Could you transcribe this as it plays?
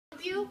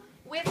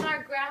with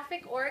our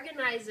graphic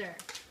organizer.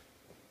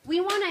 We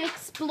want to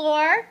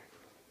explore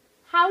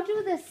how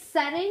do the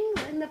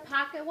settings in the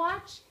pocket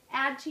watch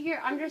add to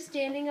your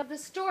understanding of the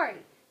story.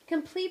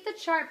 Complete the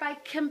chart by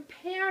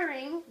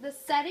comparing the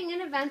setting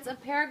and events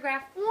of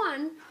paragraph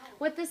 1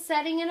 with the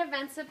setting and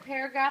events of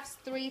paragraphs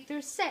 3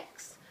 through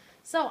 6.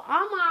 So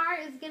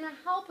Amar is going to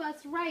help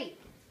us write.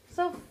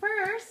 So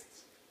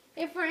first,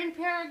 if we're in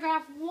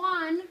paragraph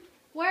 1,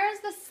 where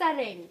is the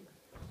setting?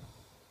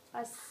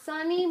 A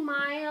sunny,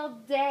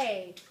 mild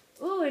day.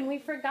 Ooh, and we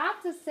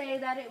forgot to say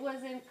that it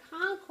was in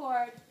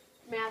Concord,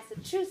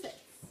 Massachusetts.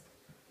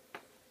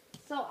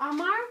 So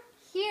Amar,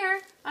 here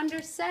under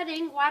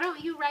setting, why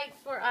don't you write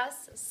for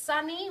us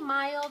sunny,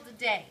 mild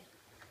day?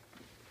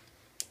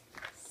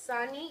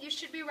 Sunny, you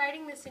should be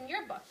writing this in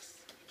your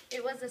books.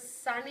 It was a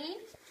sunny,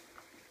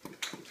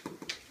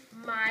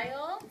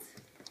 mild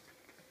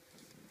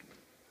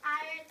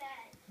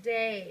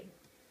day.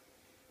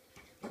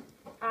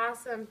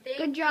 Awesome. Thank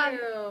you. Good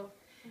job.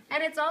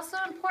 And it's also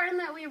important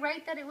that we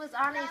write that it was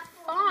on a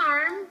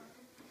farm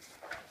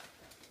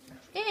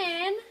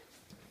in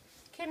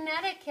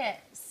Connecticut. Connecticut.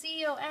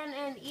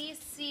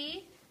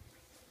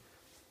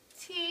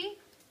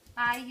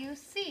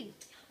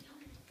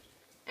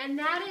 And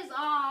that is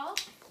all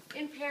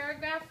in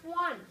paragraph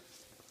 1.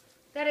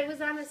 That it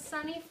was on a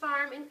sunny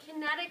farm in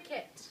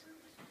Connecticut.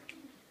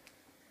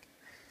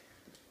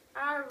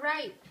 All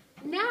right.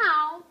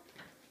 Now,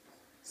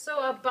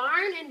 so a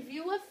barn and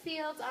view of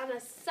fields on a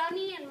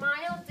sunny and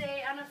mild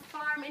day on a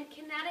farm in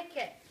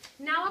Connecticut.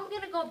 Now I'm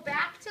going to go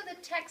back to the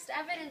text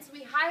evidence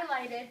we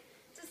highlighted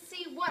to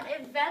see what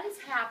events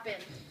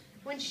happened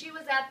when she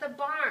was at the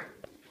barn.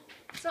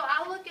 So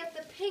I'll look at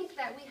the pink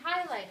that we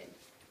highlighted.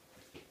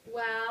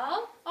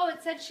 Well,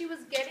 it said she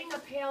was getting a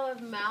pail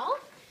of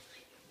milk,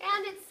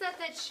 and it said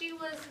that she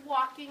was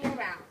walking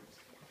around,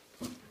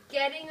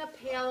 getting a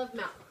pail of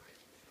milk.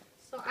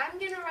 So I'm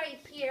going to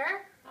write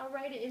here, I'll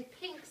write it in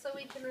pink so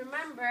we can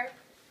remember,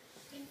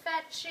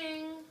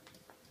 fetching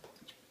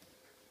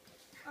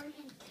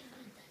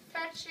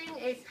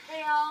a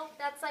pail,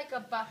 that's like a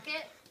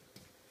bucket,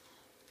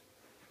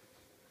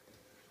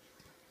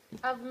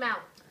 of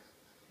milk.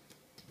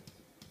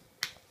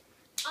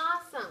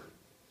 Awesome.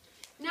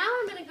 Now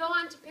I'm going to go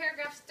on to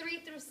paragraphs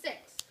 3 through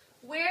 6.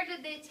 Where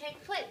did they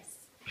take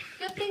place?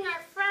 Good thing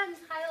our friends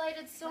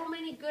highlighted so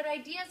many good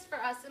ideas for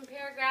us in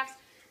paragraphs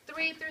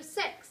 3 through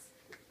 6.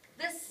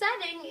 The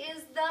setting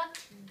is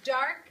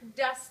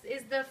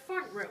the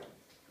front room.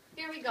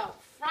 Here we go,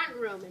 front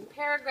room in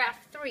paragraph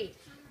 3.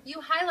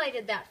 You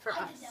highlighted that for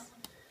us.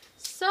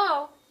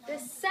 So the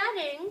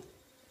setting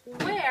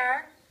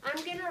where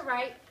I'm going to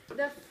write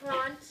the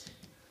front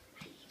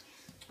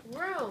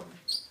room.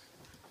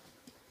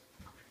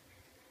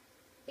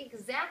 I think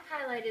Zach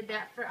highlighted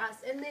that for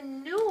us. And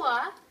then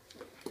Nua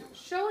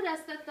showed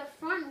us that the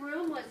front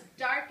room was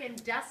dark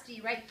and dusty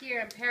right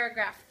here in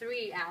paragraph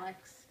 3,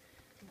 Alex.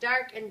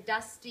 Dark and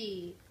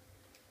dusty.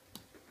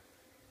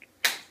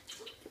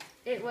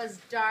 It was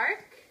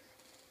dark.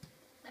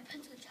 My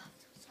pencil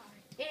dropped,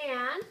 sorry.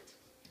 And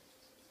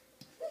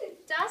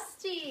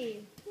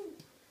dusty.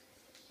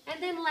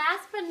 And then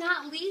last but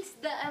not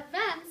least, the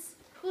events.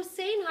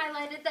 Hussein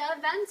highlighted the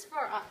events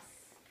for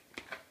us.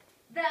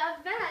 The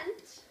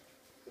event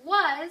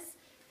was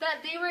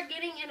that they were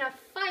getting in a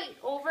fight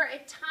over a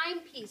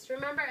timepiece.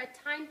 Remember, a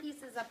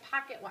timepiece is a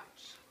pocket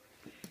watch.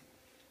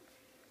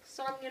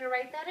 So I'm going to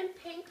write that in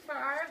pink for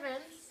our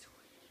events.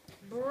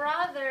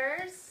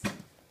 Brothers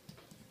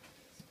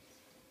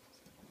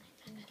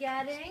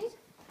getting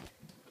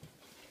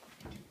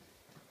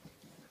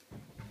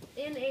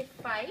in a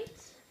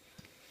fight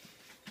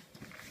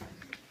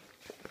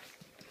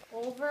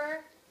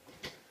over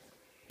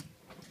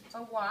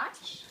a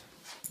watch.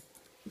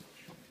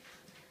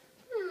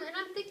 And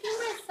I'm thinking to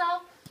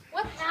myself,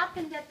 what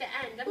happened at the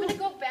end? I'm going to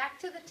go back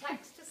to the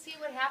text to see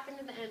what happened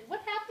in the end.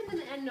 What happened in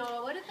the end,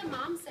 Noah? What did the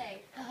mom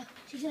say?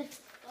 She said,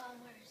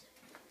 where is it?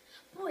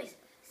 Boys,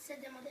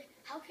 said their mother,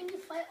 how can you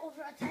fight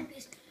over a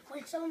timepiece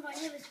when some of our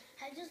neighbors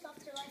had just lost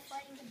their life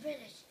fighting the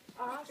British?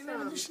 Awesome. The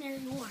Revolutionary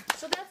War.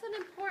 So that's an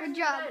important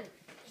event.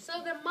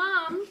 So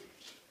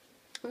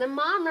the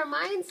mom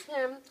reminds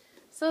him,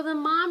 so the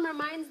mom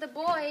reminds the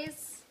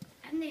boys.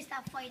 And they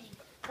stop fighting.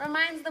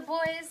 Reminds the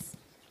boys.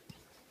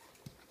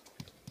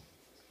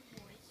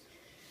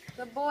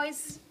 The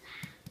boys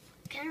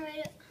Can I write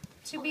it?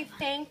 To be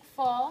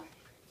thankful.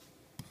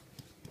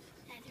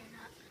 That they're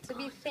not. To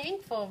be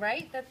thankful,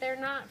 right? That they're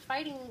not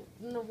fighting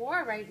in the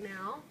war right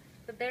now.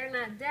 That they're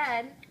not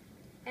dead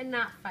and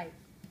not fight.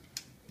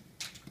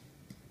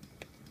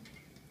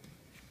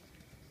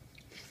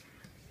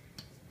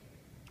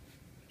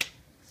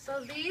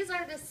 So these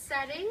are the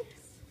settings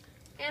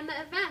and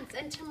the events.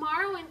 And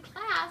tomorrow in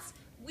class,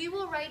 we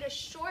will write a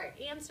short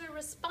answer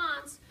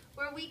response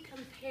where we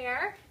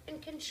compare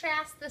and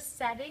contrast the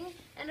setting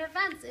and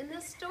events in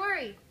this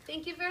story.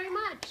 Thank you very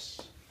much.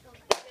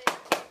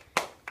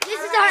 This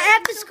is our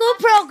after-school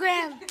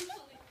program.